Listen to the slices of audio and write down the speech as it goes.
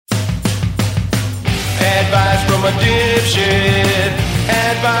a dipshit.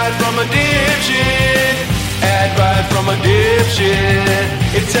 Advice from a dipshit. Advice from a dipshit.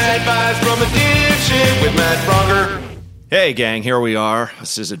 It's advice from a dipshit with Matt Bronger. Hey, gang, here we are.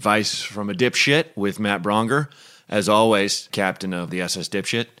 This is Advice from a Dipshit with Matt Bronger. As always, captain of the SS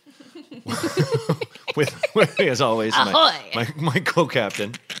Dipshit. with as always, my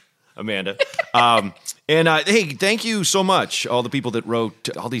co-captain, Amanda. Hey, thank you so much, all the people that wrote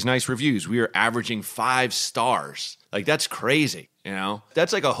all these nice reviews. We are averaging 5 stars. Like, that's crazy, you know?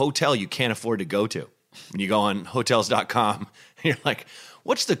 That's like a hotel you can't afford to go to. When you go on Hotels.com, and you're like,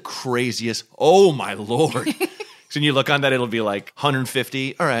 what's the craziest? Oh, my Lord. So when you look on that, it'll be like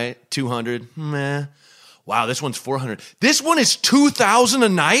 150. All right, 200. Meh. Wow, this one's 400. This one is 2,000 a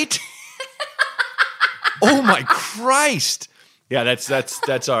night? Oh, my Christ. Yeah, that's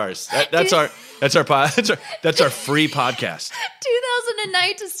ours. That's our free podcast. 2,000 a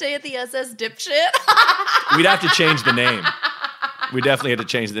night to stay at the SS Dipshit. We'd have to change the name. We definitely had to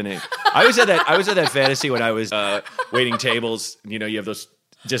change the name. I always had that fantasy when I was waiting tables. You know, you have those.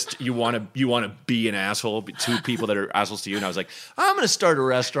 Just you want to be an asshole to people that are assholes to you, and I was like, I'm going to start a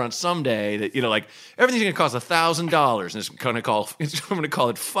restaurant someday that, you know, like everything's going to cost $1,000, and I'm going to call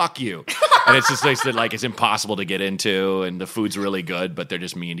it "fuck you," and it's this place that like it's impossible to get into, and the food's really good, but they're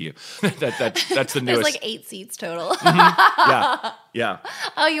just mean to you. That's the newest. There's like 8 seats total. Mm-hmm. Yeah.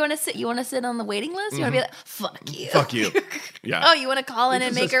 Oh, you want to sit? You want to sit on the waiting list? You want to be like, "Fuck you." Fuck you. Yeah. Oh, you want to call in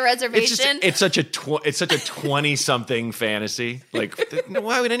and make a reservation? It's such a 20-something fantasy. Like,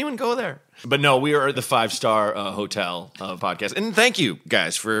 why would anyone go there? But no, we are the 5-star hotel podcast. And thank you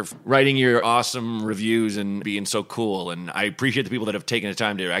guys for writing your awesome reviews and being so cool. And I appreciate the people that have taken the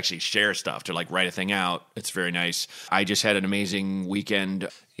time to actually share stuff, to like write a thing out. It's very nice. I just had an amazing weekend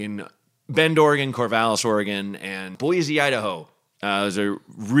in Bend, Oregon, Corvallis, Oregon, and Boise, Idaho. Those are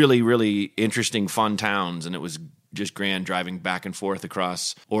really, really interesting, fun towns, and it was just grand driving back and forth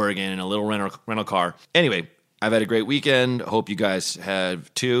across Oregon in a little rental car. Anyway, I've had a great weekend. Hope you guys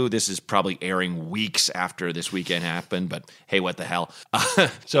have too. This is probably airing weeks after this weekend happened, but hey, what the hell?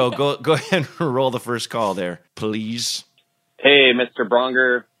 So go ahead and roll the first call there, please. Hey, Mr.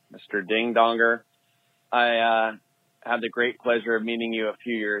 Bronger, Mr. Ding Donger. I had the great pleasure of meeting you a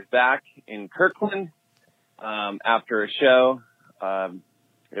few years back in Kirkland after a show.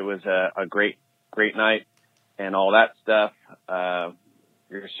 It was a great night and all that stuff.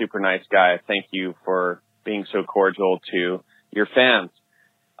 You're a super nice guy. Thank you for being so cordial to your fans.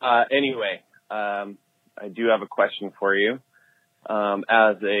 Anyway, I do have a question for you.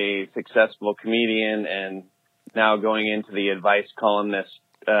 As a successful comedian and now going into the advice columnist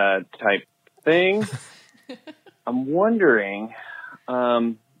type thing, I'm wondering,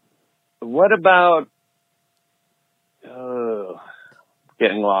 what about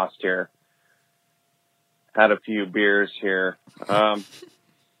getting lost here. Had a few beers here. I'm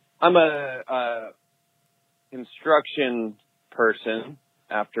a construction person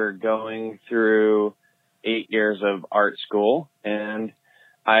after going through 8 years of art school, and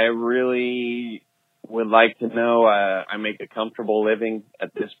I really would like to know, I make a comfortable living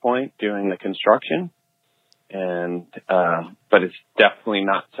at this point doing the construction, and but it's definitely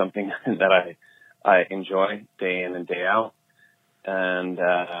not something that I enjoy day in and day out. And,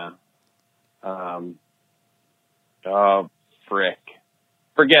 oh, frick.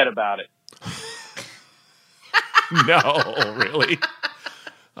 Forget about it. No, really?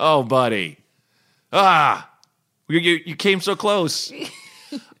 Oh, buddy. You came so close.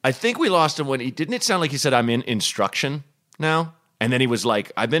 I think we lost him when didn't it sound like he said, I'm in instruction now? And then he was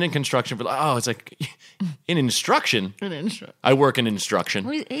like, I've been in construction for, it's like, in instruction? I work in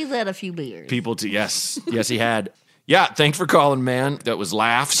instruction. He's had a few beers. Yes, he had. Yeah, thanks for calling, man. That was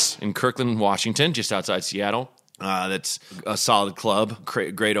Laughs in Kirkland, Washington, just outside Seattle. That's a solid club,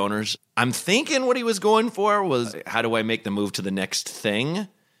 great owners. I'm thinking what he was going for was, how do I make the move to the next thing?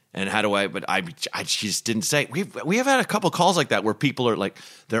 And how do I, but I just didn't say. We have had a couple calls like that where people are like,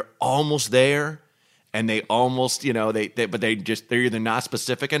 they're almost there, and they almost, they're either not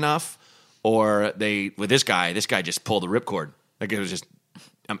specific enough, or with this guy just pulled the ripcord. Like, it was just,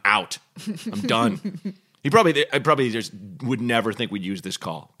 I'm out. I'm done. I probably just would never think we'd use this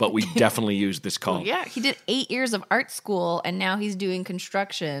call, but we definitely used this call. Well, yeah, he did 8 years of art school, and now he's doing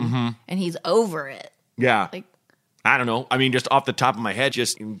construction, and he's over it. Yeah. I don't know. I mean, just off the top of my head,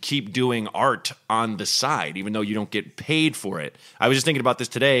 just keep doing art on the side, even though you don't get paid for it. I was just thinking about this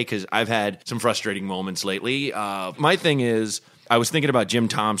today because I've had some frustrating moments lately. My thing is, I was thinking about Jim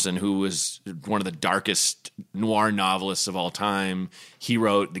Thompson, who was one of the darkest noir novelists of all time. He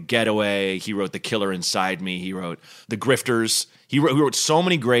wrote The Getaway. He wrote The Killer Inside Me. He wrote The Grifters. He wrote so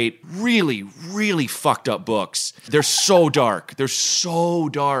many great, really, really fucked up books. They're so dark. They're so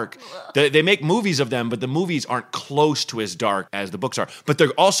dark. They make movies of them, but the movies aren't close to as dark as the books are. But they're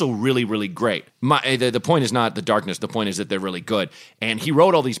also really, really great. The point is not the darkness. The point is that they're really good. And he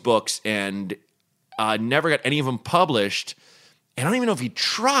wrote all these books and never got any of them published. And I don't even know if he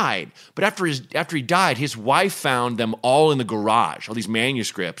tried. But after he died, his wife found them all in the garage, all these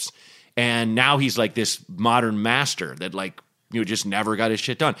manuscripts. And now he's like this modern master that just never got his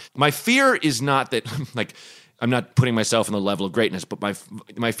shit done. My fear is not that, I'm not putting myself on the level of greatness, but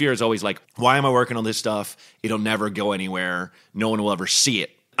my fear is always why am I working on this stuff? It'll never go anywhere. No one will ever see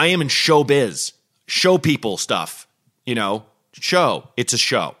it. I am in showbiz, show people stuff, show. It's a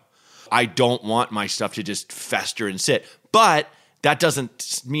show. I don't want my stuff to just fester and sit, but that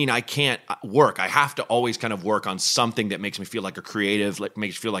doesn't mean I can't work. I have to always kind of work on something that makes me feel like a creative, makes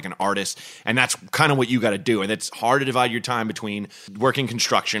me feel like an artist. And that's kind of what you got to do. And it's hard to divide your time between working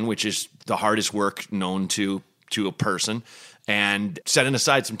construction, which is the hardest work known to a person, and setting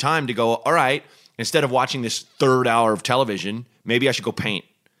aside some time to go, all right, instead of watching this third hour of television, maybe I should go paint.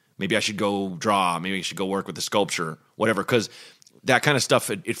 Maybe I should go draw. Maybe I should go work with the sculpture, whatever. Because that kind of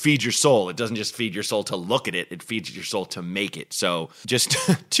stuff, it feeds your soul. It doesn't just feed your soul to look at it. It feeds your soul to make it. So just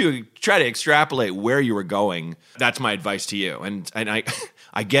to try to extrapolate where you were going, that's my advice to you. And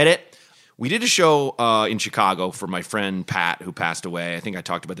I get it. We did a show in Chicago for my friend Pat, who passed away. I think I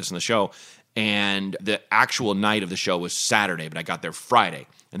talked about this in the show. And the actual night of the show was Saturday, but I got there Friday.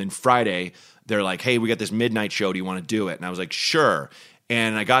 And then Friday, they're like, hey, we got this midnight show. Do you want to do it? And I was like, sure.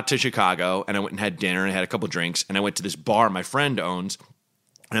 And I got to Chicago, and I went and had dinner, and I had a couple drinks, and I went to this bar my friend owns,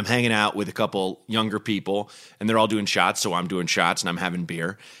 and I'm hanging out with a couple younger people, and they're all doing shots, so I'm doing shots, and I'm having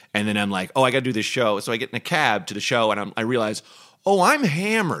beer. And then I'm like, oh, I got to do this show. So I get in a cab to the show, and I realize, oh, I'm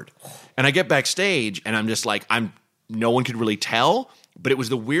hammered. And I get backstage, and I'm just like, no one could really tell, but it was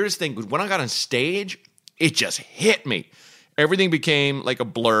the weirdest thing. When I got on stage, it just hit me. Everything became like a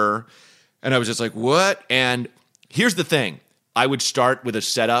blur, and I was just like, what? And here's the thing. I would start with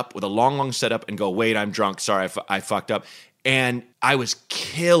a long setup and go, wait, I'm drunk. Sorry, I fucked up. And I was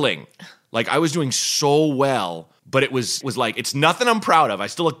killing. I was doing so well, but it was it's nothing I'm proud of. I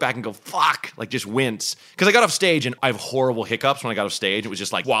still look back and go, fuck, just wince. Because I got off stage and I have horrible hiccups when I got off stage. It was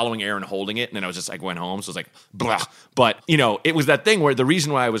just swallowing air and holding it. And then I was just went home. So it was blah. But, it was that thing where the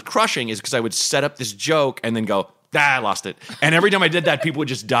reason why I was crushing is because I would set up this joke and then go, I lost it. And every time I did that, people would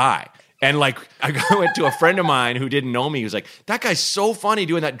just die. And I went to a friend of mine who didn't know me. He was like, that guy's so funny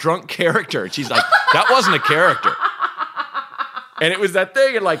doing that drunk character. And she's like, that wasn't a character. And it was that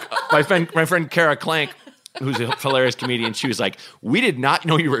thing. And my friend Kara Clank, who's a hilarious comedian, she was like, we did not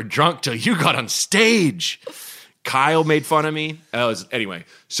know you were drunk till you got on stage. Kyle made fun of me. Anyway,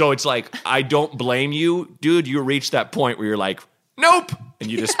 so it's I don't blame you. Dude, you reached that point where you're like, nope. And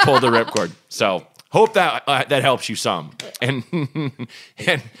you just pull the ripcord. So hope that that helps you some. And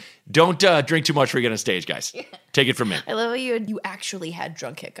don't drink too much before you get on stage, guys. Take it from me. I love how you actually had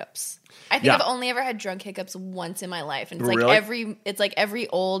drunk hiccups. I think I've only ever had drunk hiccups once in my life, and it's like every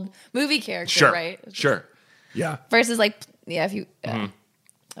old movie character, right? Sure. Yeah. Versus if you,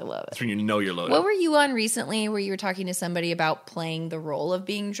 I love it. That's when you know you're loaded. What were you on recently where you were talking to somebody about playing the role of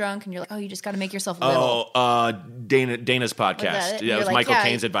being drunk, and you're like, oh, you just got to make yourself little. Dana's podcast. It was Michael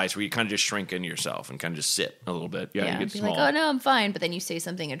Caine's advice, where you kind of just shrink into yourself and kind of just sit a little bit. Yeah, you get be small. oh no, I'm fine, but then you say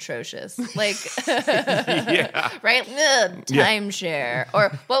something atrocious, yeah, right? Timeshare,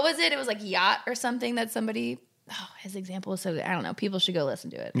 or what was it? It was yacht or something that somebody. Oh, his example was so good. I don't know. People should go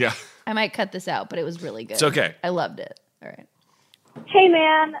listen to it. Yeah, I might cut this out, but it was really good. It's okay. I loved it. All right. Hey,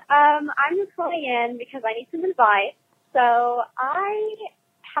 man. I'm just calling in because I need some advice. So I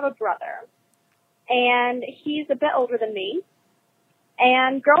have a brother, and he's a bit older than me.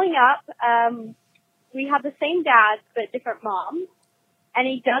 And growing up, we have the same dad but different moms. And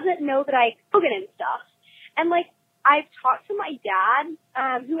he doesn't know that I cook and stuff. And, I've talked to my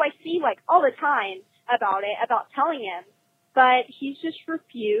dad, who I see, all the time about telling him. But he's just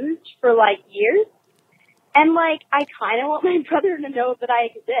refused for, years. And, I kind of want my brother to know that I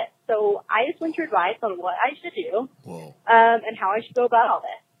exist. So I just want your advice on what I should do. Whoa. And how I should go about all this.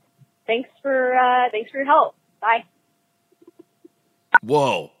 Thanks for your help. Bye.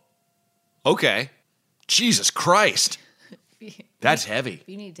 Whoa. Okay. Jesus Christ. That's heavy.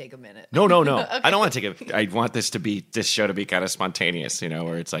 You need to take a minute. No. Okay. I don't want to take I want this show to be kind of spontaneous,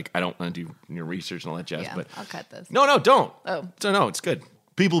 where it's I don't want to do your research and all that jazz. Yeah, but I'll cut this. No, don't. Oh. So no, it's good.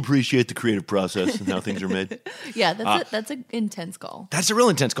 People appreciate the creative process and how things are made. Yeah, that's an intense call. That's a real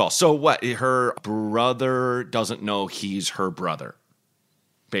intense call. So what? Her brother doesn't know he's her brother,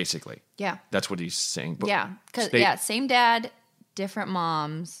 basically. Yeah. That's what he's saying. But same dad, different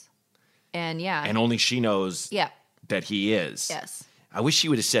moms. And yeah. And only she knows that he is. Yes. I wish she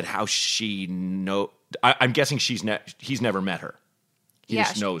would have said how she know. I'm guessing he's never met her. He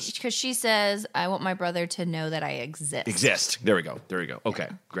just knows. Because she says, I want my brother to know that I exist. There we go. Okay,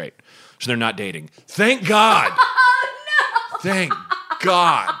 great. So they're not dating. Thank God. Oh, no. Thank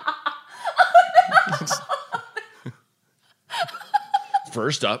God.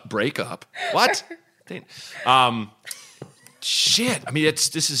 First up, break up. What? Shit. I mean,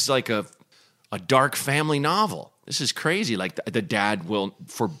 this is like a dark family novel. This is crazy. Like the dad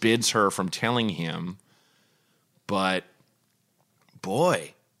forbids her from telling him, but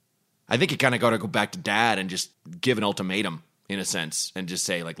boy, I think you kind of got to go back to dad and just give an ultimatum in a sense and just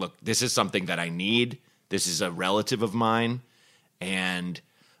say like, look, this is something that I need. This is a relative of mine. And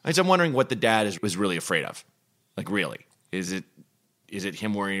I'm wondering what the dad was really afraid of. Like, really, is it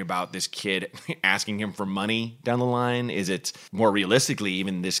him worrying about this kid asking him for money down the line? Is it more realistically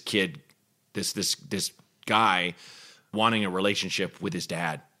even this kid, this guy wanting a relationship with his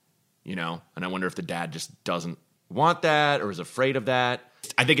dad, you know? And I wonder if the dad just doesn't want that or is afraid of that.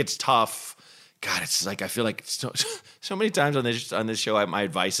 I think it's tough. God, it's like I feel like so many times on this show, my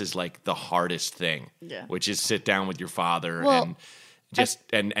advice is like the hardest thing, which is sit down with your father and just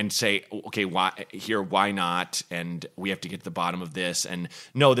and say, okay, why not? And we have to get to the bottom of this. And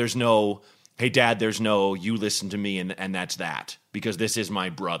no, there's no, hey, Dad, there's no, you listen to me and that's that. Because this is my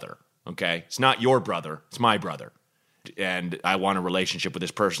brother, okay? It's not your brother, it's my brother. And I want a relationship with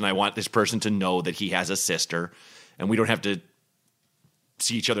this person. I want this person to know that he has a sister. And we don't have to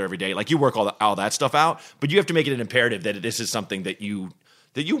see each other every day. Like, you work all that stuff out, but you have to make it an imperative that this is something that you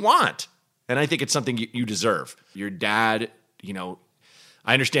want. And I think it's something you deserve. Your dad, you know,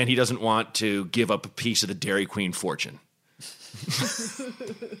 I understand he doesn't want to give up a piece of the Dairy Queen fortune.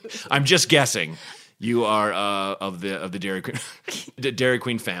 I'm just guessing. You are of the Dairy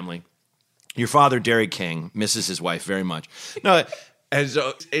Queen family. Your father, Dairy King, misses his wife very much. No, and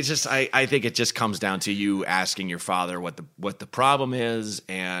so it's just I think it just comes down to you asking your father what the problem is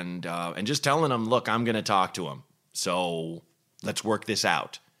and just telling him, look, I'm going to talk to him. So let's work this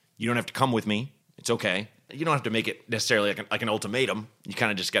out. You don't have to come with me. It's okay. You don't have to make it necessarily like an ultimatum. You kind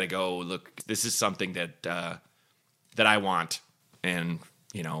of just got to go, look, this is something that I want. And,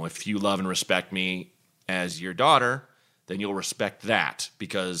 you know, if you love and respect me as your daughter, then you'll respect that.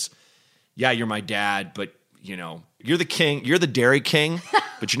 Because, yeah, you're my dad, but, you know, you're the king. You're the Dairy King,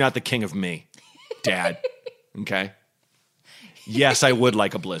 but you're not the king of me, Dad. Okay? Yes, I would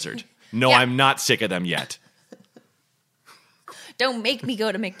like a Blizzard. No, I'm not sick of them yet. Don't make me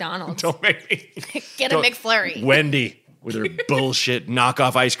go to McDonald's. Don't make me. Get a McFlurry. Wendy with her bullshit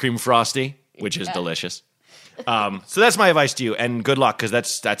knockoff ice cream Frosty, which is delicious. So that's my advice to you, and good luck, because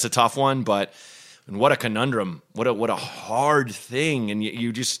that's a tough one. But and what a conundrum! What a hard thing! And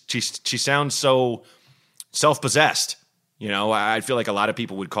you just she sounds so self-possessed. You know, I feel like a lot of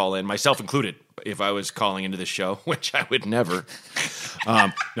people would call in, myself included, if I was calling into the show, which I would never.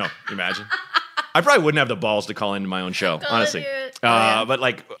 No, imagine. I probably wouldn't have the balls to call into my own show, honestly. But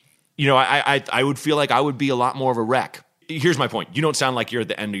like, you know, I would feel like I would be a lot more of a wreck. Here's my point. You don't sound like you're at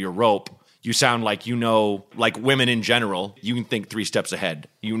the end of your rope. You sound like, you know, like women in general, you can think 3 steps ahead.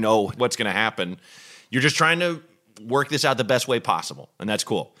 You know what's going to happen. You're just trying to work this out the best way possible. And that's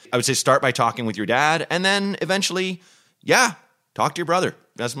cool. I would say start by talking with your dad. And then eventually, talk to your brother.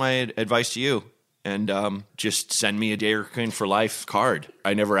 That's my advice to you. And just send me a Dairy Queen for Life card.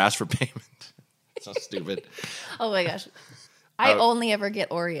 I never asked for payment. So stupid. Oh my gosh. I only ever get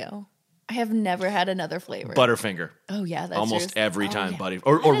Oreo. I have never had another flavor. Butterfinger. Oh yeah, that's almost every time, yeah. buddy.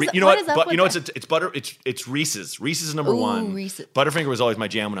 Or you know what? But you know it's butter. It's Reese's. Reese's is number one. Reese's. Butterfinger was always my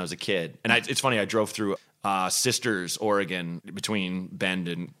jam when I was a kid. And it's funny. I drove through Sisters, Oregon, between Bend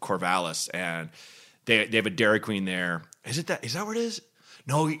and Corvallis, and they have a Dairy Queen there. Is that where it is?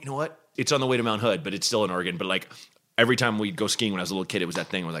 No, you know what? It's on the way to Mount Hood, but it's still in Oregon. But like, every time we'd go skiing when I was a little kid, it was that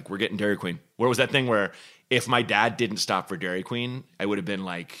thing. We're like, we're getting Dairy Queen. Where was that thing where if my dad didn't stop for Dairy Queen, I would have been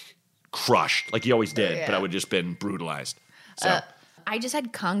like crushed, like he always did, but I would have just been brutalized. So I just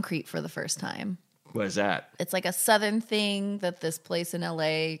had concrete for the first time. What is that? It's like a southern thing that this place in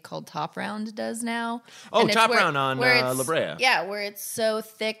LA called Top Round does now. Oh, Top Round on La Brea. Yeah, where it's so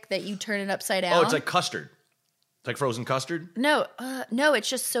thick that you turn it upside down. Oh, it's like custard. It's like frozen custard? No, it's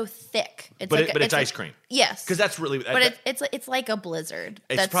just so thick. But it's ice cream. Yes, because that's really. But it's like a Blizzard.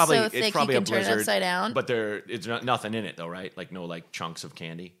 It's that's probably so thick it's probably you can a Blizzard, turn it upside down. But it's nothing in it though, right? Like no like chunks of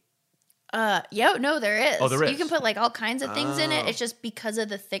candy. No, there is. Oh, there is. You can put like all kinds of things in it. It's just because of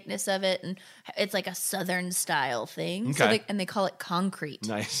the thickness of it, and it's like a southern style thing. Okay. So they call it concrete.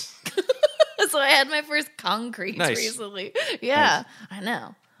 Nice. So I had my first concrete recently. Yeah, nice. I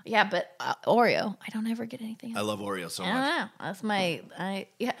know. Yeah, but Oreo, I don't ever get anything else. I love Oreo so much. I don't know. That's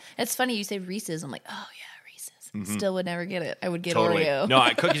yeah. It's funny you say Reese's. I'm like, oh yeah, Reese's. Mm-hmm. Still would never get it. I would get Oreo. No,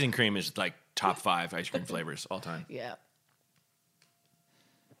 cookies and cream is like top 5 ice cream flavors all time. Yeah.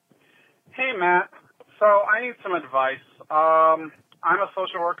 Hey, Matt. So I need some advice. I'm a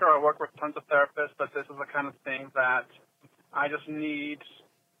social worker. I work with tons of therapists, but this is the kind of thing that I just need,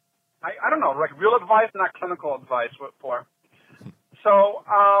 I don't know, like real advice, not clinical advice for. So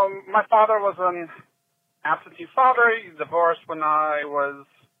my father was an absentee father. He divorced when my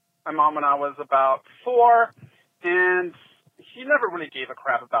mom and I was about 4, and he never really gave a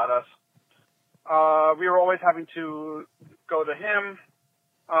crap about us. We were always having to go to him.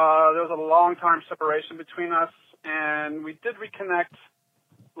 There was a long time separation between us, and we did reconnect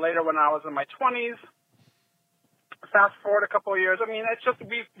later when I was in my 20s. Fast forward a couple of years. I mean, it's just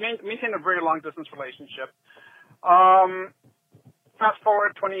we maintained a very long distance relationship. Fast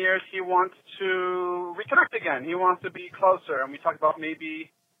forward 20 years, he wants to reconnect again. He wants to be closer, and we talked about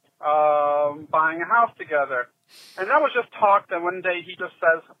maybe buying a house together. And that was just talk. That one day he just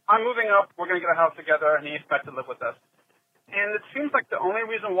says, "I'm moving up. We're going to get a house together," and he expects to live with us. And it seems like the only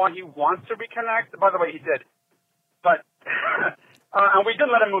reason why he wants to reconnect, by the way, he did. But, and we did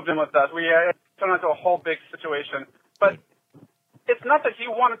let him move in with us. We turned into a whole big situation. But it's not that he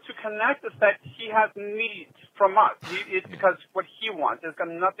wanted to connect, it's that he has needs from us. It's because what he wants. It's got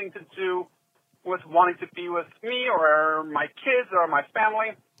nothing to do with wanting to be with me or my kids or my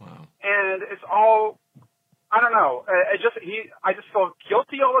family. Wow. And it's all, I don't know. I just feel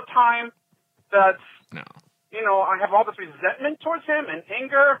guilty all the time that, you know, I have all this resentment towards him and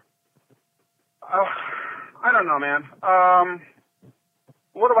anger. I don't know, man.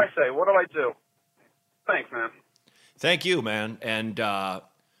 What do I say? What do I do? Thanks, man. Thank you, man. And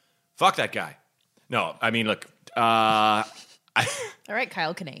fuck that guy. No, I mean, look. All right,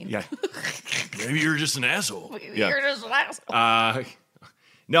 Kyle Kinane. Yeah. Maybe you're just an asshole. You're just an asshole.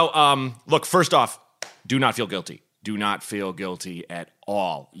 No, look, first off, do not feel guilty. Do not feel guilty at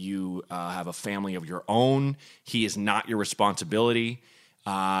all. You have a family of your own. He is not your responsibility.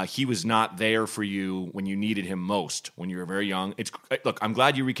 He was not there for you when you needed him most, when you were very young. Look, I'm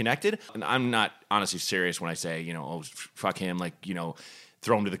glad you reconnected, and I'm not honestly serious when I say, you know, oh, fuck him, like, you know,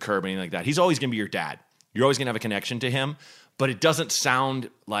 throw him to the curb, anything like that. He's always going to be your dad. You're always going to have a connection to him, but it doesn't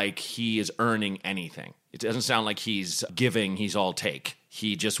sound like he is earning anything. It doesn't sound like he's giving, he's all take.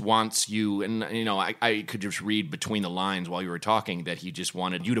 He just wants you, and, you know, I could just read between the lines while you were talking that he just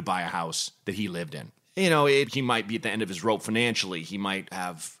wanted you to buy a house that he lived in. You know, he might be at the end of his rope financially. He might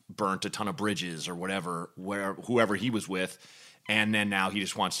have burnt a ton of bridges or whatever, whoever he was with, and then now he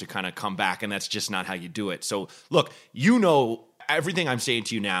just wants to kind of come back, and that's just not how you do it. So, look, you know, everything I'm saying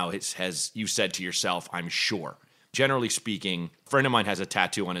to you now has you said to yourself, I'm sure. Generally speaking, a friend of mine has a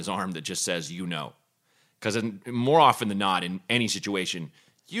tattoo on his arm that just says, you know. Because more often than not, in any situation,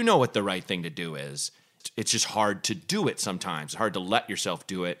 you know what the right thing to do is. It's just hard to do it sometimes. It's hard to let yourself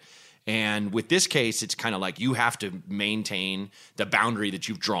do it. And with this case, it's kind of like you have to maintain the boundary that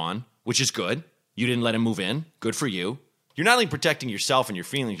you've drawn, which is good. You didn't let him move in. Good for you. You're not only protecting yourself and your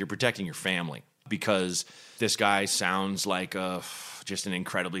feelings, you're protecting your family. Because this guy sounds like just an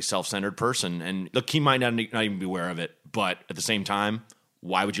incredibly self-centered person. And look, he might not even be aware of it. But at the same time,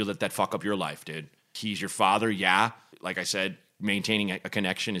 why would you let that fuck up your life, dude? He's your father, yeah. Like I said, maintaining a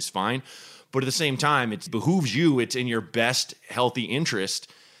connection is fine. But at the same time, it behooves you, it's in your best healthy interest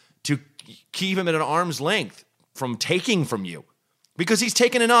to keep him at an arm's length from taking from you. Because he's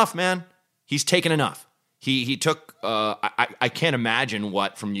taken enough, man. He's taken enough. He took, I can't imagine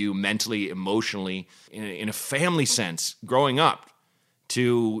what from you mentally, emotionally, in a family sense, growing up,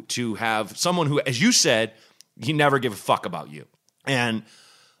 to have someone who, as you said, he never gave a fuck about you. And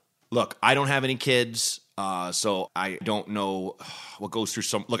look, I don't have any kids, so I don't know what goes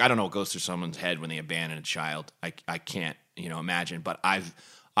through I don't know what goes through someone's head when they abandon a child. I can't, imagine. But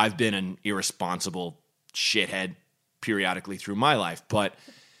I've been an irresponsible shithead periodically through my life, but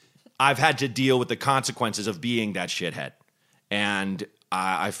I've had to deal with the consequences of being that shithead. And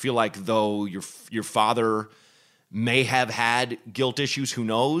I feel like though your father may have had guilt issues, who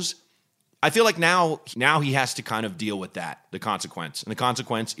knows? I feel like now he has to kind of deal with that, the consequence. And the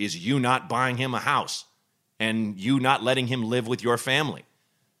consequence is you not buying him a house and you not letting him live with your family.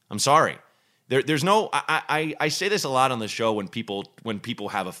 I'm sorry. There's no, I say this a lot on the show when people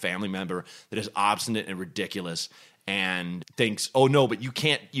have a family member that is obstinate and ridiculous and thinks, oh no, but you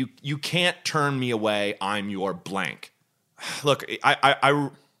can't turn me away. I'm your blank. Look,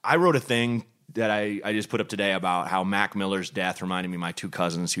 I wrote a thing that I just put up today about how Mac Miller's death reminded me of my two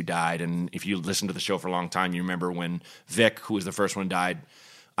cousins who died. And if you listened to the show for a long time, you remember when Vic, who was the first one, died.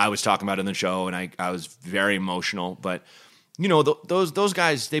 I was talking about it in the show, and I was very emotional. But, you know, those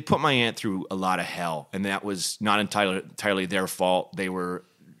guys, they put my aunt through a lot of hell, and that was not entirely their fault. They were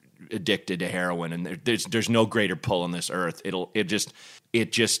addicted to heroin, and there's no greater pull on this earth. It just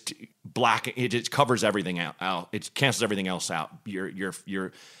covers everything out. It cancels everything else out.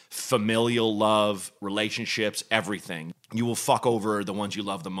 Your familial love, relationships, everything. You will fuck over the ones you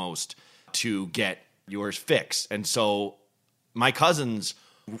love the most to get yours fixed. And so my cousins,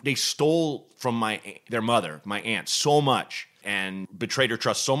 they stole from their mother, my aunt, so much and betrayed her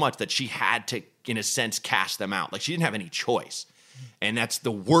trust so much that she had to, in a sense, cast them out. Like, she didn't have any choice. And that's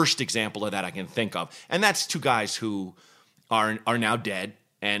the worst example of that I can think of. And that's two guys who are now dead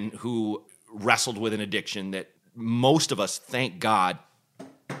and who wrestled with an addiction that most of us, thank God,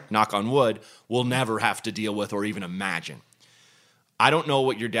 knock on wood, will never have to deal with or even imagine. I don't know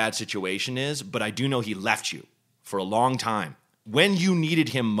what your dad's situation is, but I do know he left you for a long time when you needed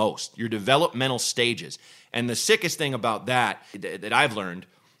him most, your developmental stages. And the sickest thing about that I've learned,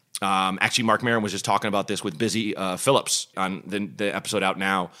 actually Mark Maron was just talking about this with Busy Phillips on the episode out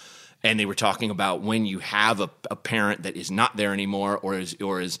now, and they were talking about when you have a parent that is not there anymore or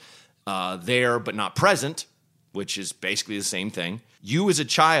is there but not present, which is basically the same thing. You as a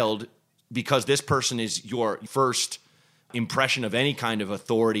child, because this person is your first impression of any kind of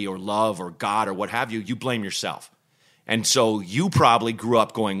authority or love or God or what have you, you blame yourself. And so you probably grew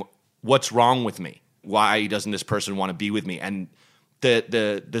up going, what's wrong with me? Why doesn't this person want to be with me? And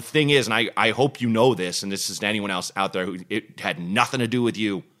the thing is, and I hope you know this, and this is to anyone else out there, it had nothing to do with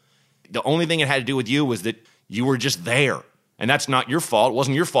you. The only thing it had to do with you was that you were just there. And that's not your fault. It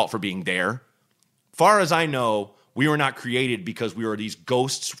wasn't your fault for being there. Far as I know, we were not created because we were these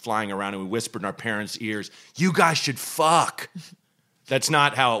ghosts flying around and we whispered in our parents' ears, you guys should fuck. That's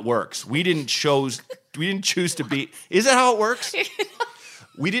not how it works. We didn't choose to be. Is that how it works?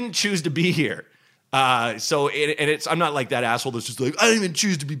 We didn't choose to be here. I'm not like that asshole that's just like, I didn't even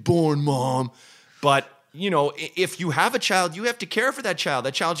choose to be born, Mom. But, you know, if you have a child, you have to care for that child.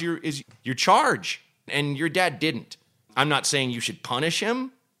 That child is your charge, and your dad didn't. I'm not saying you should punish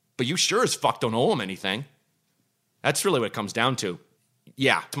him, but you sure as fuck don't owe him anything. That's really what it comes down to.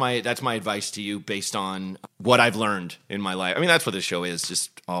 Yeah, that's my advice to you based on what I've learned in my life. I mean, that's what this show is,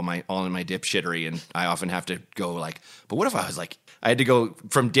 just all in my dipshittery, and I often have to go like, but what if I was like, I had to go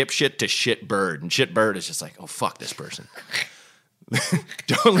from dipshit to shit bird, and shit bird is just like, oh, fuck this person.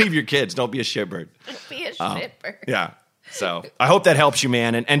 Don't leave your kids. Don't be a shit bird. Don't be a shit bird. Yeah. So I hope that helps you,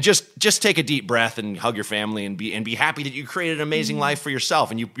 man. And just take a deep breath and hug your family and be happy that you created an amazing life for yourself.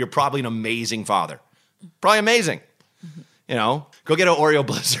 And you're probably an amazing father. Probably amazing. You know, go get an Oreo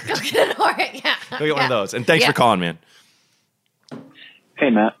Blizzard. Go get an Oreo, yeah. Go get one of those. And thanks for calling, man.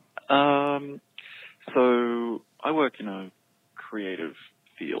 Hey, Matt. So I work in a creative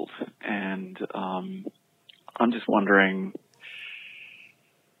field, and I'm just wondering,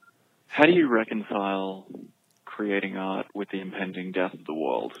 how do you reconcile creating art with the impending death of the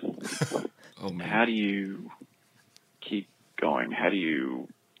world? Oh, man. How do you keep going? How do you...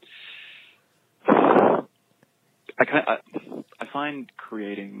 I find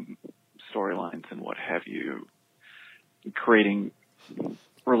creating storylines and what have you,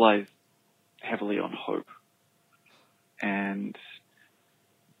 relies heavily on hope. And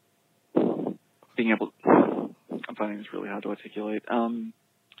being able... I'm finding this really hard to articulate.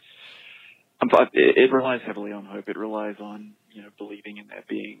 It relies heavily on hope. It relies on, believing in there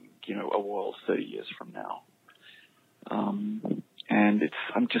being, a world 30 years from now. And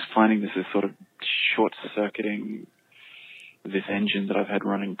I'm just finding this is sort of short-circuiting this engine that I've had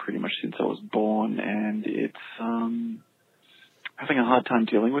running pretty much since I was born, and it's having a hard time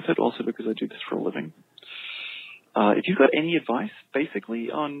dealing with it, also because I do this for a living. If you've got any advice,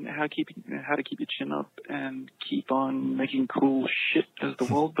 basically, on how to keep your chin up and keep on making cool shit as the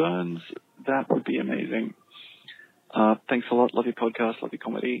world burns, that would be amazing. Thanks a lot. Love your podcast. Love your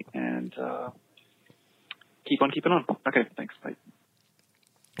comedy. And keep on keeping on. Okay, thanks. Bye.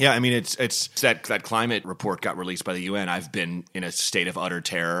 Yeah, I mean, it's that climate report got released by the UN. I've been in a state of utter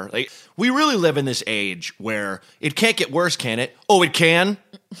terror. Like, we really live in this age where it can't get worse, can it? Oh, it can?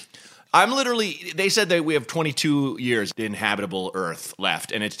 They said that we have 22 years inhabitable Earth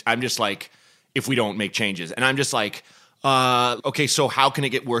left, and I'm just like, if we don't make changes. And I'm just like, okay, so how can it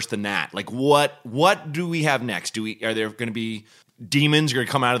get worse than that? Like, what do we have next? Are there going to be demons going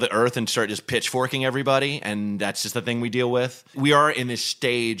to come out of the earth and start just pitchforking everybody, and that's just the thing we deal with? We are in this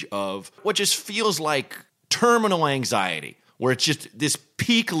stage of what just feels like terminal anxiety, where it's just this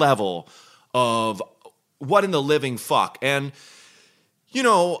peak level of what in the living fuck. And, you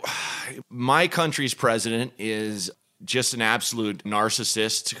know, my country's president is just an absolute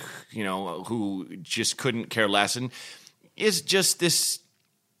narcissist, you know, who just couldn't care less and is just this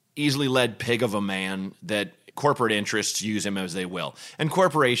easily led pig of a man that corporate interests use him as they will. And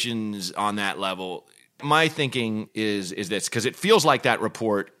corporations on that level, my thinking is this, because it feels like that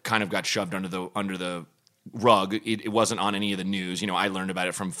report kind of got shoved under the rug. It wasn't on any of the news. You know, I learned about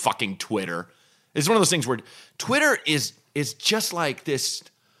it from fucking Twitter. It's one of those things where Twitter is just like this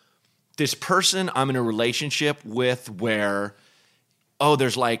person I'm in a relationship with where, oh,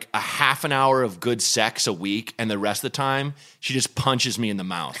 there's like a half an hour of good sex a week, and the rest of the time she just punches me in the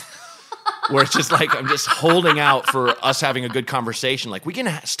mouth. Where it's just like I'm just holding out for us having a good conversation. Like, we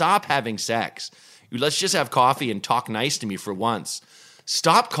can stop having sex. Let's just have coffee and talk nice to me for once.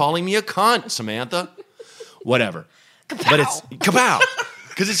 Stop calling me a cunt, Samantha. Whatever. Kapow. But it's kapow.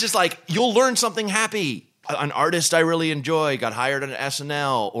 Because it's just like, you'll learn something happy. An artist I really enjoy got hired on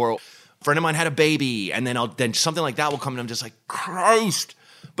SNL, or a friend of mine had a baby, and then something like that will come, and I'm just like, Christ.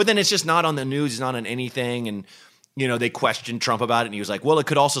 But then it's just not on the news. It's not on anything. And, you know, they questioned Trump about it, and he was like, well, it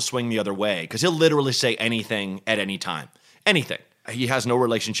could also swing the other way, because he'll literally say anything at any time. Anything. He has no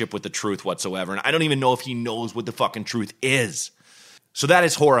relationship with the truth whatsoever, and I don't even know if he knows what the fucking truth is. So that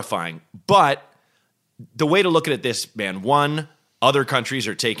is horrifying. But the way to look at it this, man, one, other countries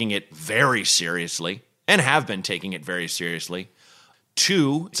are taking it very seriously and have been taking it very seriously.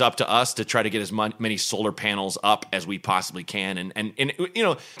 Two, it's up to us to try to get as many solar panels up as we possibly can. And you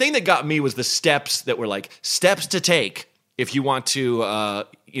know, the thing that got me was the steps that were like steps to take if you want to,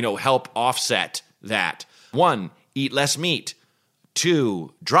 help offset that. One, eat less meat.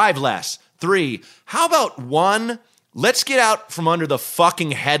 Two, drive less. Three, how about one, let's get out from under the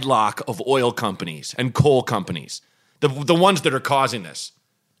fucking headlock of oil companies and coal companies, the ones that are causing this.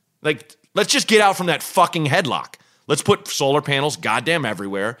 Like, let's just get out from that fucking headlock. Let's put solar panels goddamn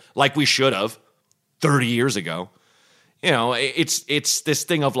everywhere, like we should have 30 years ago. You know, it's this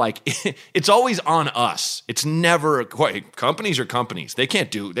thing of like, it's always on us. It's never, companies are companies. They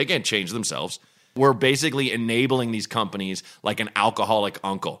can't change themselves. We're basically enabling these companies like an alcoholic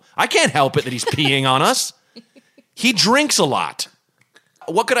uncle. I can't help it that he's peeing on us. He drinks a lot.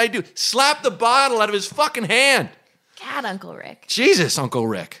 What could I do? Slap the bottle out of his fucking hand. God, Uncle Rick. Jesus, Uncle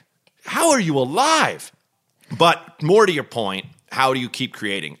Rick. How are you alive? But more to your point, how do you keep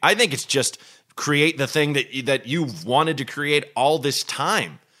creating? I think it's just create the thing that you've wanted to create all this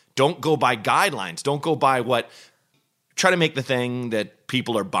time. Don't go by guidelines. Don't go by try to make the thing that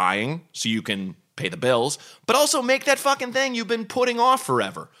people are buying so you can pay the bills, but also make that fucking thing you've been putting off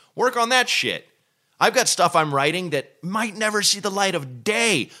forever. Work on that shit. I've got stuff I'm writing that might never see the light of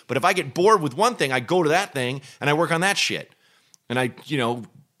day, but if I get bored with one thing, I go to that thing and I work on that shit. And I,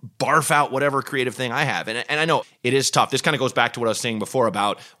 barf out whatever creative thing I have. And I know it is tough. This kind of goes back to what I was saying before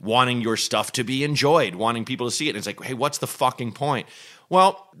about wanting your stuff to be enjoyed, wanting people to see it. And it's like, hey, what's the fucking point?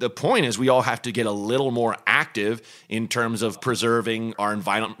 Well, the point is we all have to get a little more active in terms of preserving our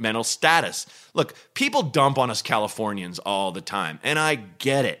environmental status. Look, people dump on us Californians all the time, and I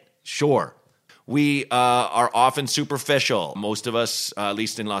get it. Sure. We are often superficial. Most of us, at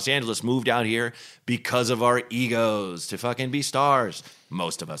least in Los Angeles, moved out here because of our egos to fucking be stars.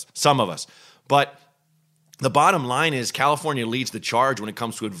 Most of us. Some of us. But the bottom line is California leads the charge when it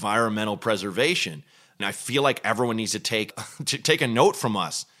comes to environmental preservation. And I feel like everyone needs to take a note from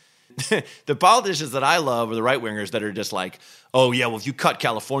us. The politicians that I love are the right-wingers that are just like, oh, yeah, well, if you cut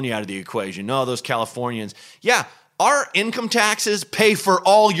California out of the equation, no, those Californians. Yeah, our income taxes pay for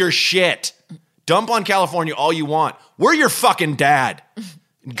all your shit. Dump on California all you want. We're your fucking dad.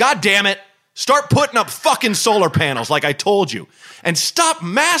 God damn it. Start putting up fucking solar panels like I told you. And stop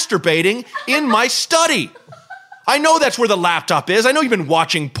masturbating in my study. I know that's where the laptop is. I know you've been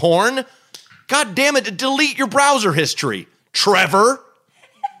watching porn. God damn it, delete your browser history, Trevor.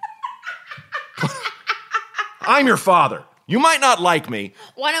 I'm your father. You might not like me.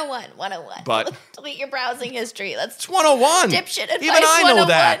 101. But delete your browsing history. It's 101. Dipshit advice. Even I know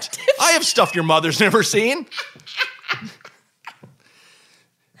that. I have stuff your mother's never seen.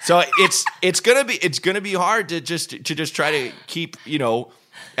 So it's gonna be hard to just try to keep,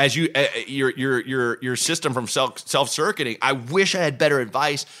 as your system from self-circuiting. I wish I had better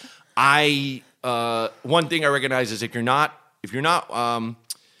advice. One thing I recognize is if you're not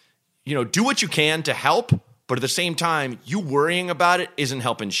do what you can to help, but at the same time, you worrying about it isn't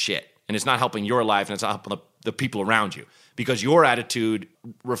helping shit, and it's not helping your life, and it's not helping the people around you, because your attitude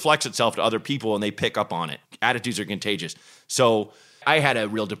reflects itself to other people, and they pick up on it. Attitudes are contagious. So I had a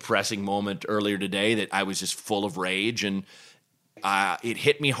real depressing moment earlier today that I was just full of rage, and it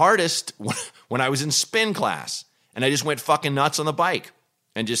hit me hardest when I was in spin class, and I just went fucking nuts on the bike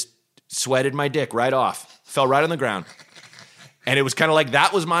and just sweated my dick right off, fell right on the ground. And it was kind of like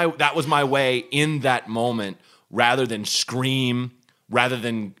that was my way in that moment, rather than scream, rather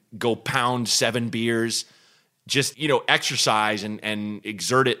than go pound 7 beers, just, exercise and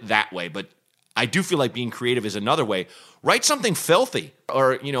exert it that way. But I do feel like being creative is another way. Write something filthy,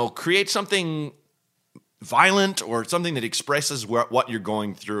 or, create something violent, or something that expresses what you're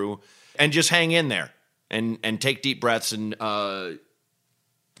going through, and just hang in there and take deep breaths and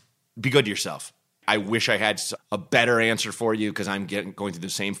be good to yourself. I wish I had a better answer for you, because I'm going through the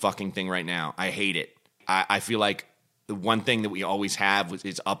same fucking thing right now. I hate it. I feel like the one thing that we always have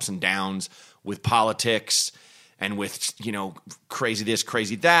is ups and downs with politics and with, crazy this,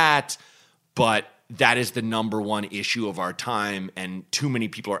 crazy that. But that is the number one issue of our time. And too many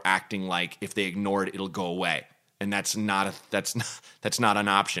people are acting like if they ignore it, it'll go away. And that's not an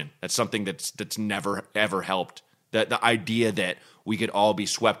option. That's something that's never, ever helped. The idea that we could all be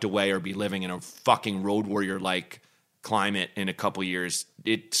swept away or be living in a fucking road warrior-like climate in a couple years,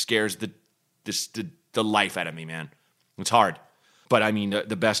 it scares the life out of me, man. It's hard. But I mean,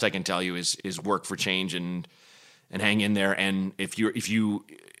 the best I can tell you is work for change and hang in there. And if you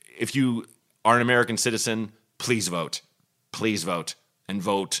are an American citizen, please vote. Please vote. And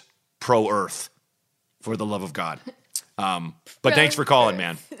vote pro-Earth, for the love of God. But thanks for calling,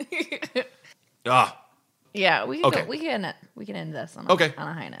 man. Yeah, we can okay. we can end this on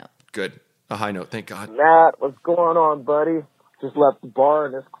a high note. Good. A high note, thank God. Matt, what's going on, buddy? Just left the bar,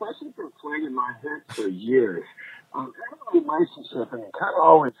 and this question's been playing in my head for years. I'm in a relationship, and you kind of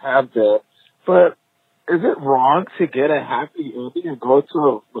always have that, but is it wrong to get a happy ending and go to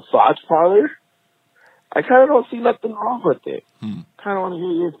a massage parlor? I kind of don't see nothing wrong with it. Kind of want to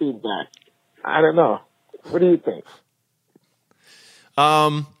hear your feedback. I don't know. What do you think?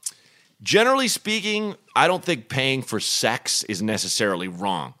 Generally speaking, I don't think paying for sex is necessarily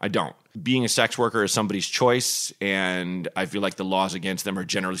wrong. I don't. Being a sex worker is somebody's choice, and I feel like the laws against them are,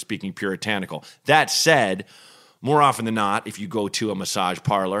 generally speaking, puritanical. That said, more often than not, if you go to a massage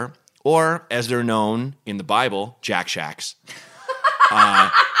parlor, or as they're known in the Bible, Jack Shacks.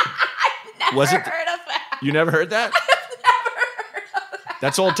 I've never heard of that. You never heard that? I've never heard of that.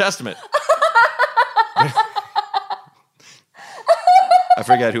 That's Old Testament. I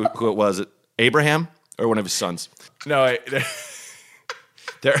forget who it was. Abraham or one of his sons? No,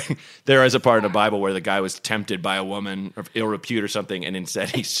 there is a part in the Bible where the guy was tempted by a woman of ill repute or something, and instead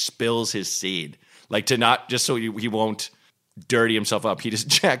he spills his seed, like to not just so he won't dirty himself up. He just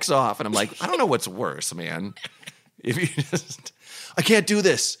jacks off, and I'm like, I don't know what's worse, man. If you just, I can't do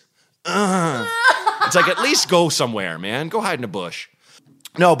this. It's like, at least go somewhere, man. Go hide in a bush.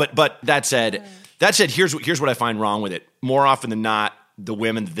 No, but that said, here's what I find wrong with it. More often than not, the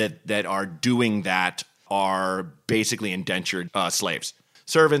women that are doing that are basically indentured slaves.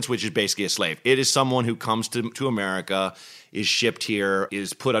 Servants, which is basically a slave. It is someone who comes to America, is shipped here,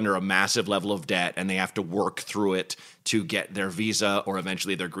 is put under a massive level of debt, and they have to work through it to get their visa or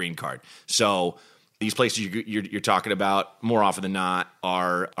eventually their green card. So these places you're talking about, more often than not,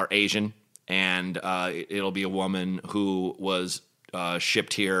 are Asian, and it'll be a woman who was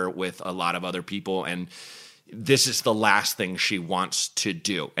shipped here with a lot of other people, and this is the last thing she wants to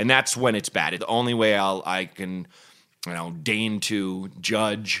do. And that's when it's bad. The only way I can deign to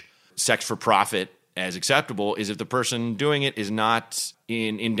judge sex for profit as acceptable is if the person doing it is not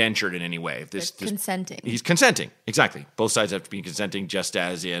indentured in any way. If consenting. He's consenting. Exactly. Both sides have to be consenting, just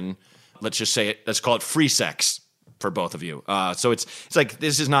as in, let's call it free sex for both of you. So it's like,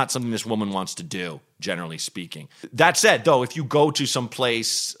 this is not something this woman wants to do, generally speaking. That said, though, if you go to some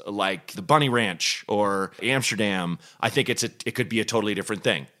place like the Bunny Ranch or Amsterdam, I think it could be a totally different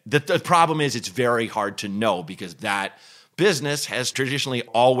thing. The problem is it's very hard to know, because that business has traditionally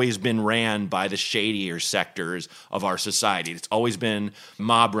always been ran by the shadier sectors of our society. It's always been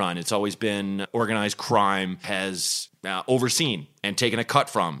mob run. It's always been organized crime has overseen and taken a cut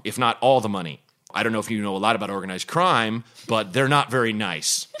from, if not all the money. I don't know if you know a lot about organized crime, but they're not very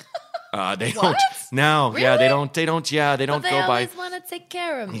nice. They what? don't. No, Really? Yeah, they don't. Yeah, they don't But go they by. always want to take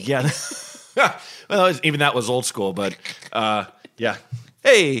care of me. Yeah. Well, even that was old school, but yeah.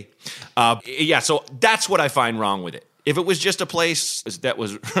 Hey. Yeah, so that's what I find wrong with it. If it was just a place that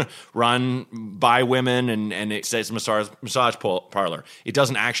was run by women and it says massage parlor, it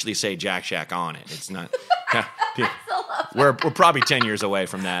doesn't actually say Jack Shack on it. It's not. We're probably 10 years away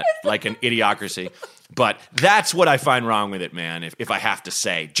from that, like an idiocracy. But that's what I find wrong with it, man, if I have to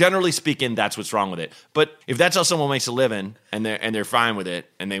say. Generally speaking, that's what's wrong with it. But if that's how someone makes a living and they're fine with it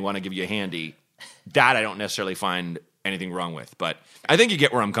and they want to give you a handy, that I don't necessarily find anything wrong with. But I think you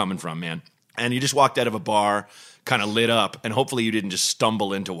get where I'm coming from, man. And you just walked out of a bar, kind of lit up, and hopefully you didn't just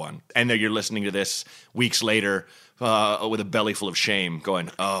stumble into one. And then you're listening to this weeks later with a belly full of shame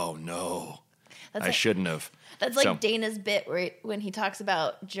going, oh, no, I shouldn't have. That's like Dana's bit when he talks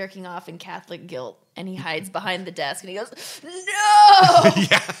about jerking off in Catholic guilt, and he hides behind the desk, and he goes, no!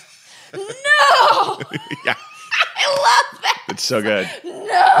 Yeah. No! Yeah. I love that. It's so good.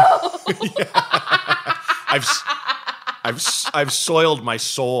 No! I've soiled my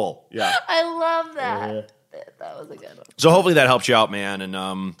soul. Yeah. I love that. That was a good one. So hopefully that helps you out, man.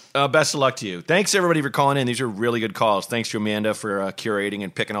 And best of luck to you. Thanks, everybody, for calling in. These are really good calls. Thanks to Amanda for curating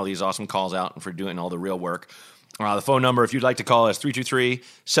and picking all these awesome calls out and for doing all the real work. The phone number, if you'd like to call us,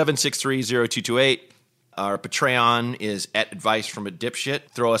 323-763-0228. Our Patreon is at Advice from a Dipshit.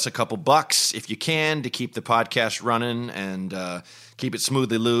 Throw us a couple bucks if you can to keep the podcast running and keep it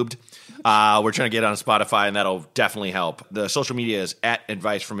smoothly lubed. We're trying to get on Spotify, and that'll definitely help. The social media is at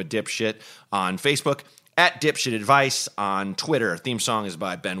Advice from a Dipshit on Facebook, at Dipshit Advice on Twitter. Theme song is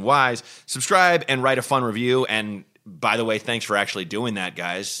by Ben Wise. Subscribe and write a fun review. And by the way, thanks for actually doing that,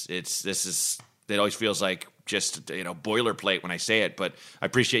 guys. It always feels like just boilerplate when I say it, but I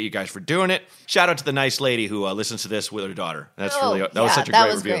appreciate you guys for doing it. Shout out to the nice lady who listens to this with her daughter. That was such a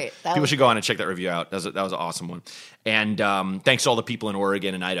great review. Great. People should go on and check that review out. That was an awesome one. And thanks to all the people in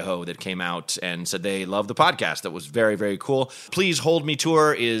Oregon and Idaho that came out and said they love the podcast. That was very, very cool. Please Hold Me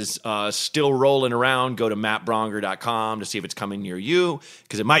Tour is still rolling around. Go to mattbronger.com to see if it's coming near you,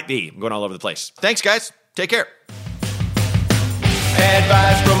 because it might be. I'm going all over the place. Thanks, guys. Take care.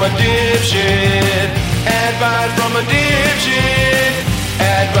 Advice from a dipshit. Advice from a dipshit.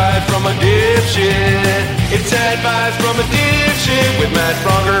 Advice from a dipshit. It's advice from a dipshit with Matt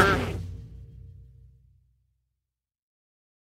Bronger.